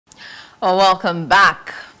Well, welcome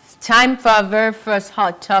back. Time for our very first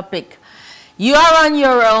hot topic. You are on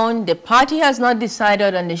your own. The party has not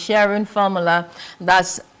decided on the sharing formula.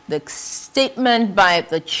 That's the statement by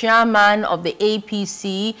the chairman of the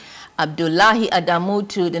APC, Abdullahi Adamu,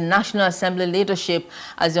 to the National Assembly leadership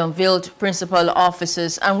as unveiled principal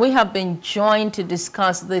officers. And we have been joined to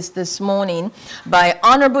discuss this morning by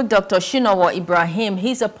Honorable Dr. Osinowo Ibrahim.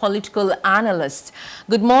 He's a political analyst.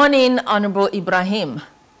 Good morning, Honorable Ibrahim.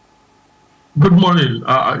 Good morning.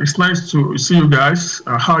 It's nice to see you guys.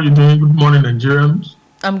 How are you doing? Good morning, Nigerians.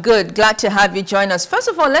 I'm good. Glad to have you join us. First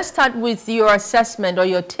of all, let's start with your assessment or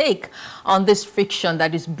your take on this friction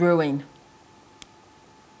that is brewing.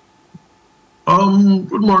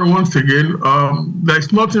 Good morning once again.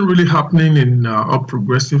 There's nothing really happening in our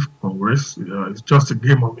Progressive Congress. It's just a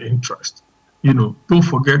game of interest. Don't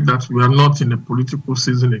forget that we are not in a political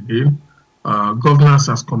season again. Governance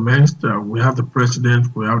has commenced. We have the president,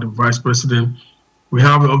 we have the vice president, we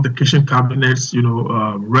have the vacation cabinets,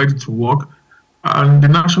 ready to work. And the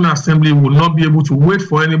National Assembly will not be able to wait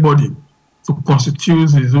for anybody to constitute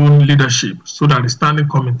his own leadership so that the standing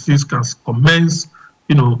committees can commence,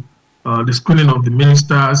 the screening of the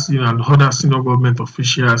ministers, and other senior government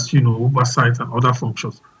officials, oversight and other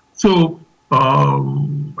functions. So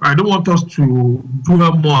I don't want us to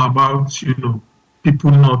dwell more about, people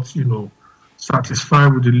not,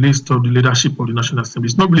 satisfied with the list of the leadership of the National Assembly.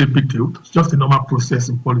 It's not really a big deal. It's just a normal process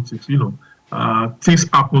in politics, Things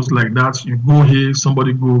happens like that. You go here,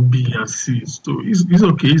 somebody go B and C. So it's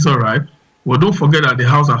okay, it's all right. Well, don't forget that the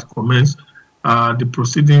House has commenced. The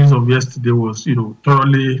proceedings of yesterday was,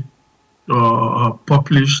 thoroughly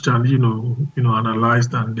published and,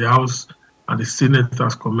 analyzed, and the House and the Senate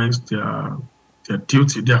has commenced their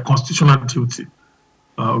duty, their constitutional duty.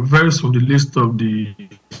 Very soon, the list of the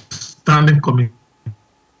standing committees,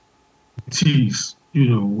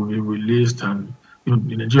 will be released, and the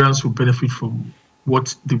Nigerians will benefit from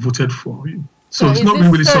what they voted for. So it's not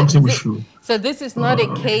really something we should. So this is not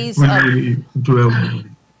a case really dwell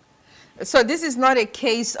on. So this is not a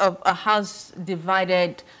case of a house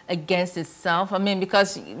divided against itself. I mean,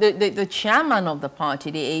 because the chairman of the party,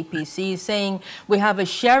 the APC, is saying we have a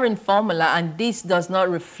sharing formula and this does not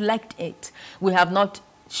reflect it. We have not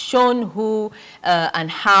shown who and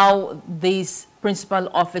how these principal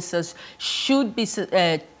officers should be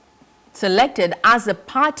selected as a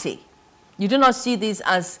party. You do not see this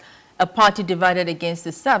as a party divided against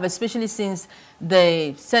itself, especially since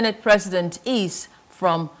the Senate president is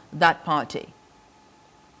from that party.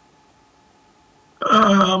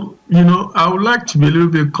 I would like to be a little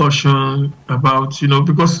bit cautious about,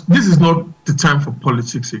 because this is not the time for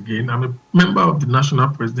politics again. I'm a member of the National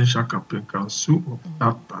Presidential Campaign Council of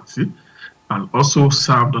that party, and also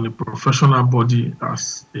served on a professional body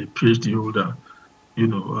as a PhD holder,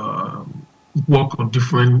 work on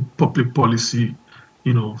different public policy,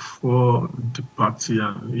 for the party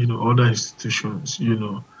and, other institutions,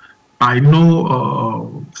 I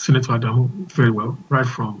know Senator Adamu very well, right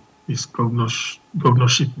from his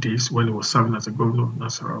governorship days when he was serving as a governor of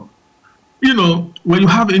Nasarawa. When you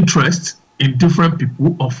have interest in different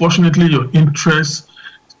people, unfortunately, your interests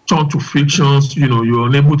turn to fictions. You're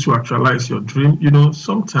unable to actualize your dream.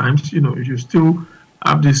 Sometimes, you still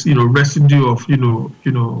have this, residue of,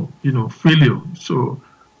 failure. So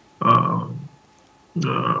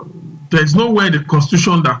there's nowhere in the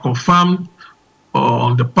Constitution that confirmed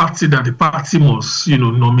on the party that the party must,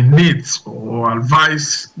 nominate or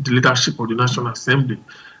advise the leadership of the National Assembly.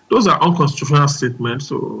 Those are unconstitutional statements.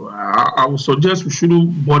 So I would suggest we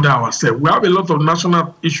shouldn't bother ourselves. We have a lot of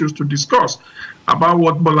national issues to discuss about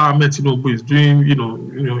what Bola Ahmed Tinubu is doing,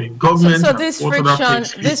 in government. So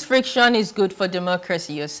this friction is good for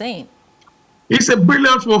democracy, you're saying? It's a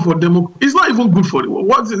brilliant one for democracy. It's not even good for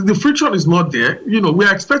the friction is not there. We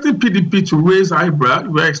are expecting PDP to raise eyebrow.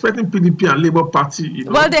 We are expecting PDP and Labour Party.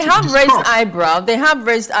 Well, they have raised eyebrow. They have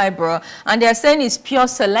raised eyebrow, and they are saying it's pure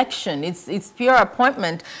selection. It's pure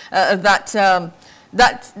appointment. That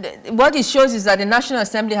what it shows is that the National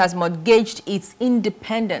Assembly has mortgaged its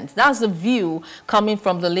independence. That's the view coming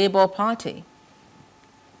from the Labour Party.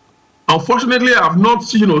 Unfortunately, I have not,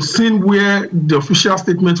 seen where the official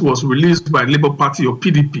statement was released by Labour Party or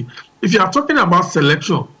PDP. If you are talking about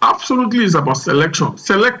selection, absolutely it's about selection.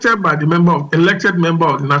 Selected by the elected member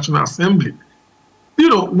of the National Assembly.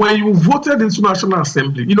 When you voted into National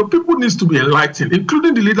Assembly, people need to be enlightened,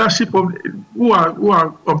 including the leadership of who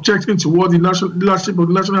are objecting to what the leadership of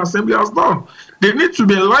the National Assembly has done. They need to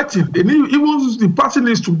be enlightened. Even the party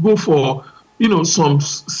needs to go for some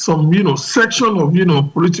section of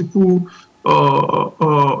political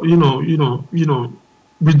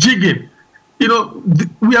rejigging You know,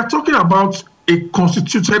 we are talking about a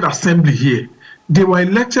constituted assembly here. They were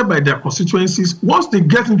elected by their constituencies. Once they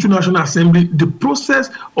get into National Assembly, the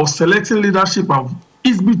process of selecting leadership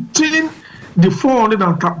is between the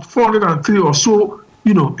 403 or so,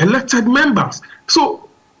 you know, elected members. So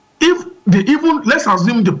if they even, let's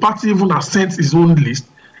assume the party even has sent its own list,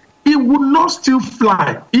 it would not still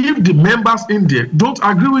fly if the members in there don't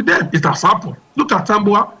agree with them. It has happened. Look at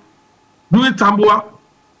Tambua, doing Tambua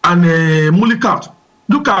and Mulikat.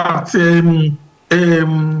 Look at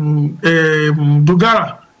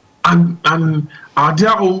Dugara and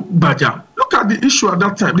Adia Baja. Look at the issue at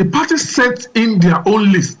that time. The party set in their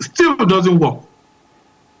own list. Still it doesn't work.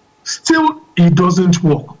 Still it doesn't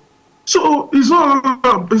work. So it's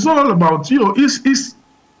all about, you know, it's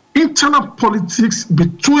internal politics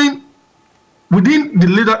within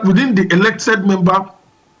the elected member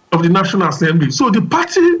of the National Assembly. So the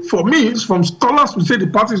party, for me, from scholars who say the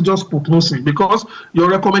party is just prognosing, because your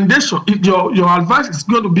recommendation, your advice is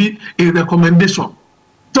going to be a recommendation,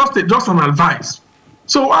 just an advice.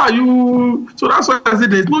 So so that's why I say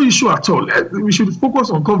there's no issue at all. We should focus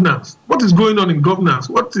on governance. What is going on in governance?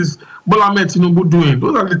 What is Bola Ahmed Tinubu doing?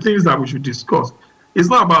 Those are the things that we should discuss. It's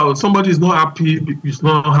not about somebody is not happy, he's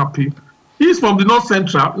not happy. He's from the North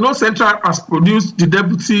Central. North Central has produced the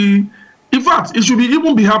deputy. In fact, he should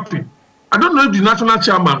even be happy. I don't know if the national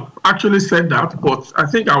chairman actually said that, but I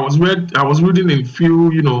think I was reading in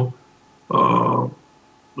few, you know,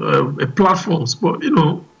 platforms. But you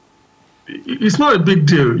know, it's not a big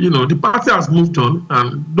deal. You know, the party has moved on,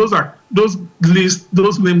 and those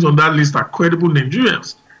names on that list are credible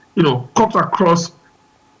Nigerians. You know, cut across,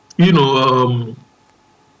 you know,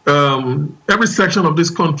 every section of this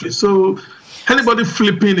country. So anybody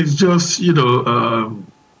flipping is just, you know,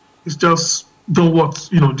 it's just don't worth,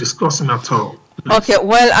 you know, discussing at all. Okay,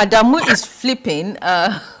 well, Adamu is flipping.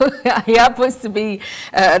 He happens to be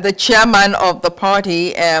the chairman of the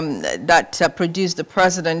party that produced the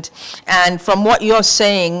president. And from what you're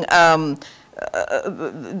saying,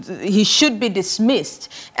 he should be dismissed.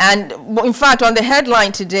 And in fact, on the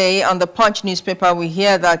headline today on the Punch newspaper, we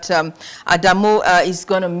hear that Adamu is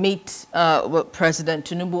going to meet with President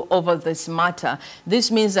Tinubu over this matter.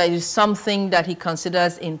 This means that it's something that he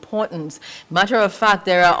considers important. Matter of fact,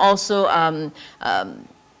 there are also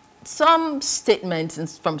some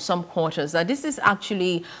statements from some quarters that this is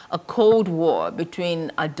actually a cold war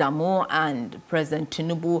between Adamu and President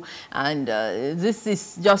Tinubu, and this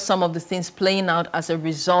is just some of the things playing out as a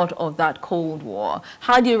result of that cold war.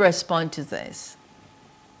 How do you respond to this?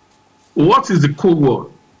 What is the cold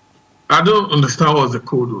war? I don't understand what's the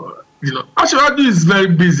cold war. You know, Ashwadu is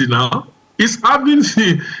very busy now. He's having,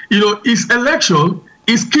 you know, his election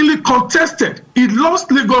is clearly contested. He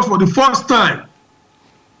lost Lagos for the first time.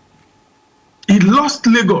 He lost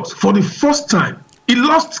Lagos for the first time. He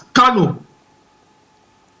lost Kano.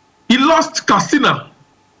 He lost Katsina.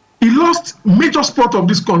 He lost major spot of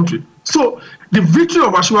this country. So the victory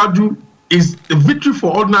of Ashwadu is a victory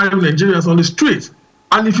for ordinary Nigerians on the street.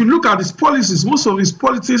 And if you look at his policies, most of his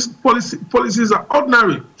policies are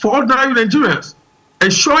ordinary for ordinary Nigerians,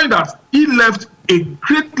 ensuring that he left a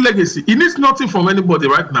great legacy. He needs nothing from anybody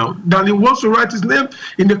right now than he wants to write his name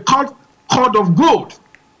in the cord of gold,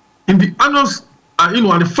 in the annals, you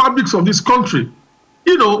know, and the fabrics of this country.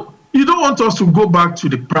 You know, you don't want us to go back to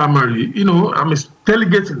the primary. You know, I'm a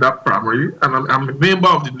delegate in that primary, and I'm a member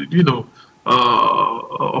of the, you know,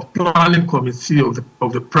 of planning committee of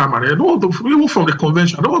the primary. I don't want to, even from the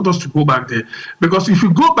convention, I don't want us to go back there, because if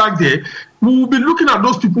you go back there, we will be looking at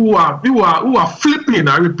those people who are flipping.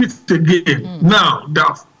 I repeat again, now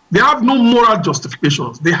that they have no moral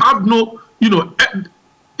justifications. They have no, you know.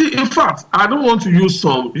 In fact, I don't want to use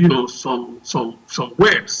some, you know, some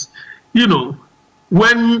words. You know,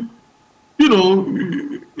 when, you know,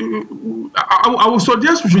 I would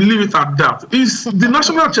suggest we should leave it at that. The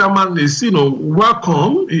national chairman is, you know,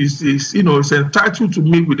 welcome. Is you know, is entitled to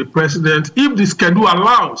meet with the president if the schedule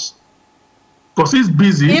allows, because he's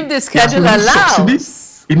busy. If the schedule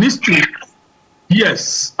allows, he needs to.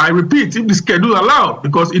 Yes, I repeat, if the schedule allows,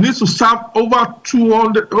 because it needs to serve over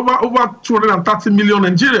 230 million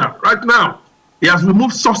Nigeria right now. He has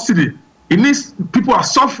removed subsidy. People are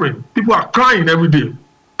suffering, people are crying every day,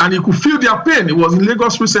 and he could feel their pain. He was in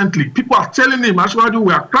Lagos recently. People are telling him, actually,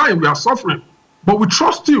 we are crying, we are suffering, but we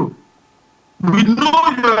trust you. We know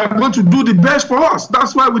you are going to do the best for us.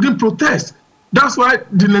 That's why we didn't protest. That's why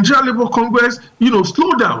the Nigerian Labour Congress, you know,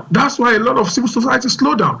 slowed down. That's why a lot of civil society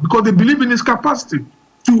slowed down, because they believe in his capacity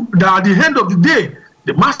that at the end of the day,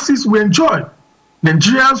 the masses will enjoy.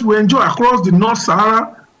 Nigerians will enjoy across the North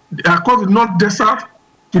Sahara, across the North Desert,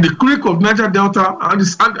 to the creek of Niger Delta and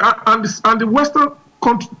the western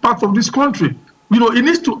part of this country. You know, it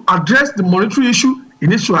needs to address the monetary issue. It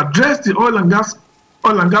needs to address the oil and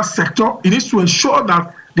gas sector. It needs to ensure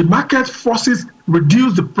that the market forces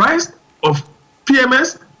reduce the price of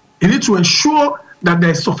PMS. It needs to ensure that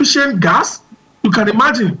there is sufficient gas. You can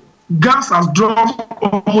imagine gas has dropped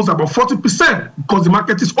almost about 40% because the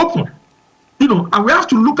market is open. You know, and we have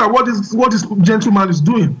to look at what this gentleman is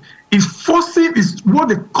doing. Is forcing, is what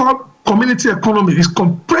they call community economy, is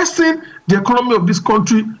compressing the economy of this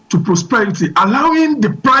country to prosperity, allowing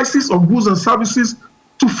the prices of goods and services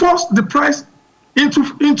to force the price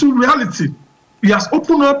into reality. He has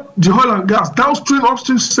opened up the oil and gas, downstream,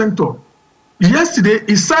 upstream sector. Yesterday,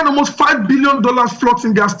 he signed almost $5 billion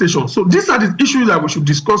floating gas stations. So these are the issues that we should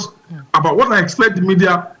discuss about what I expect the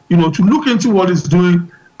media, you know, to look into what it's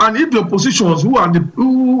doing. And if the oppositions, who are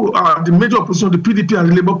the major opposition, the PDP and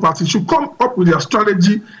the Labour Party, should come up with their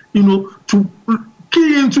strategy, you know, to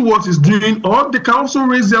key into what it's doing, or they can also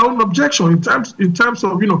raise their own objection in terms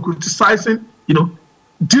of, you know, criticizing, you know,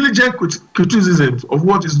 diligent criticism of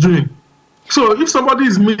what it's doing. So if somebody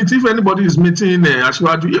is meeting, if anybody is meeting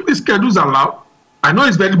Ashwaju, if the schedules allow, I know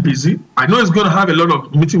it's very busy. I know it's going to have a lot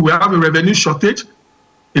of meetings. We have a revenue shortage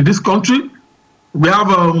in this country. We have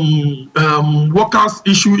workers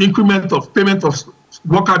issue increment of payment of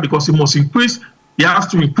worker because he must increase. He has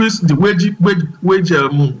to increase the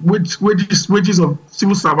wages of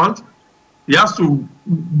civil servants. He has to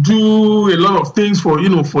do a lot of things for, you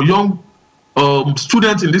know, for young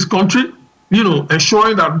students in this country. You know,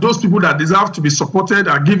 ensuring that those people that deserve to be supported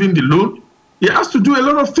are given the loan. He has to do a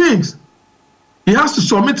lot of things. He has to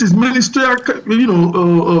submit his ministerial, you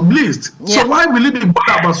know, list. Yeah. So why will he be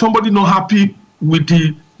bothered about somebody not happy with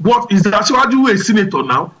the, what is that? So how do you a senator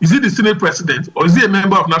now? Is he the Senate president or is he a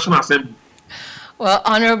member of National Assembly? Well,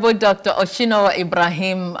 Honorable Dr. Osinowo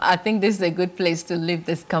Ibrahim, I think this is a good place to leave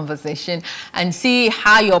this conversation and see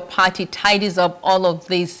how your party tidies up all of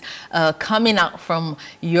this coming out from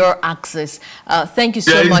your axis. Thank you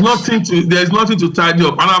so much. There is nothing to tidy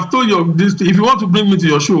up. And I've told you this, if you want to bring me to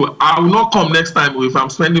your show, I will not come next time if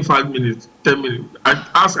I'm spending 5 minutes, 10 minutes. I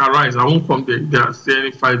ask Arise, I won't come there and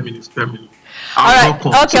stay 5 minutes, 10 minutes. All right.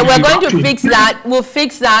 Okay, so we're going to fix that. We'll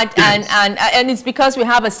fix that, yes. and it's because we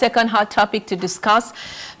have a second hot topic to discuss.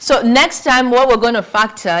 So next time, what we're going to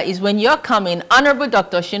factor is when you're coming, Honorable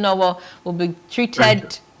Dr. Osinowo will be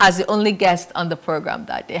treated as the only guest on the program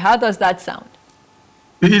that day. How does that sound?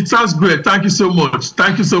 It sounds great. Thank you so much.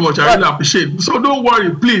 Thank you so much. I really appreciate it. So don't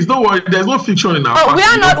worry, please. Don't worry. There's no fiction in our party. We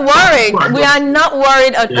are not worried. We are not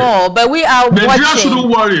worried at all. But we are watching. Nigeria shouldn't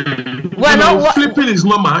worry. We're not flipping is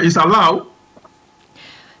normal. It's allowed.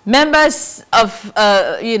 Members of,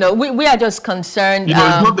 you know, we are just concerned it's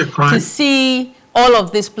not the crime. To see all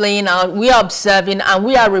of this playing out. We are observing and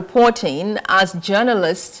we are reporting as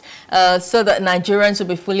journalists so that Nigerians will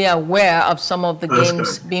be fully aware of some of the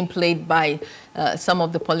games being played by some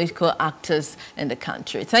of the political actors in the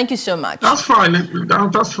country. Thank you so much. That's fine.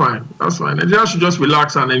 That's fine. That's fine. Nigeria should just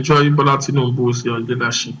relax and enjoy Bola Tinubu's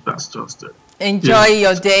leadership. That's just it. Enjoy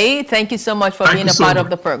your day. Thank you so much for being a part of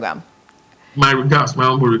the program. My regards, my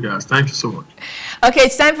humble regards. Thank you so much. Okay,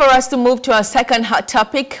 it's time for us to move to our second hot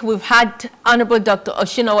topic. We've had Honorable Dr.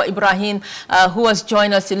 Osinowo Ibrahim, who has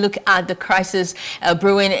joined us to look at the crisis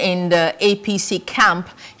brewing in the APC camp.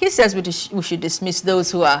 He says we should dismiss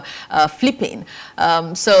those who are flipping.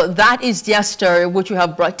 So that is their story, which we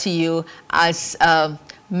have brought to you as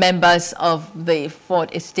members of the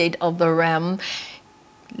Fourth Estate of the Realm.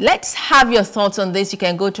 Let's have your thoughts on this. You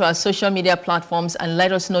can go to our social media platforms and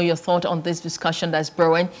let us know your thought on this discussion that's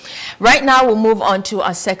brewing. Right now, we'll move on to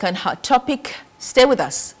our second hot topic. Stay with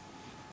us.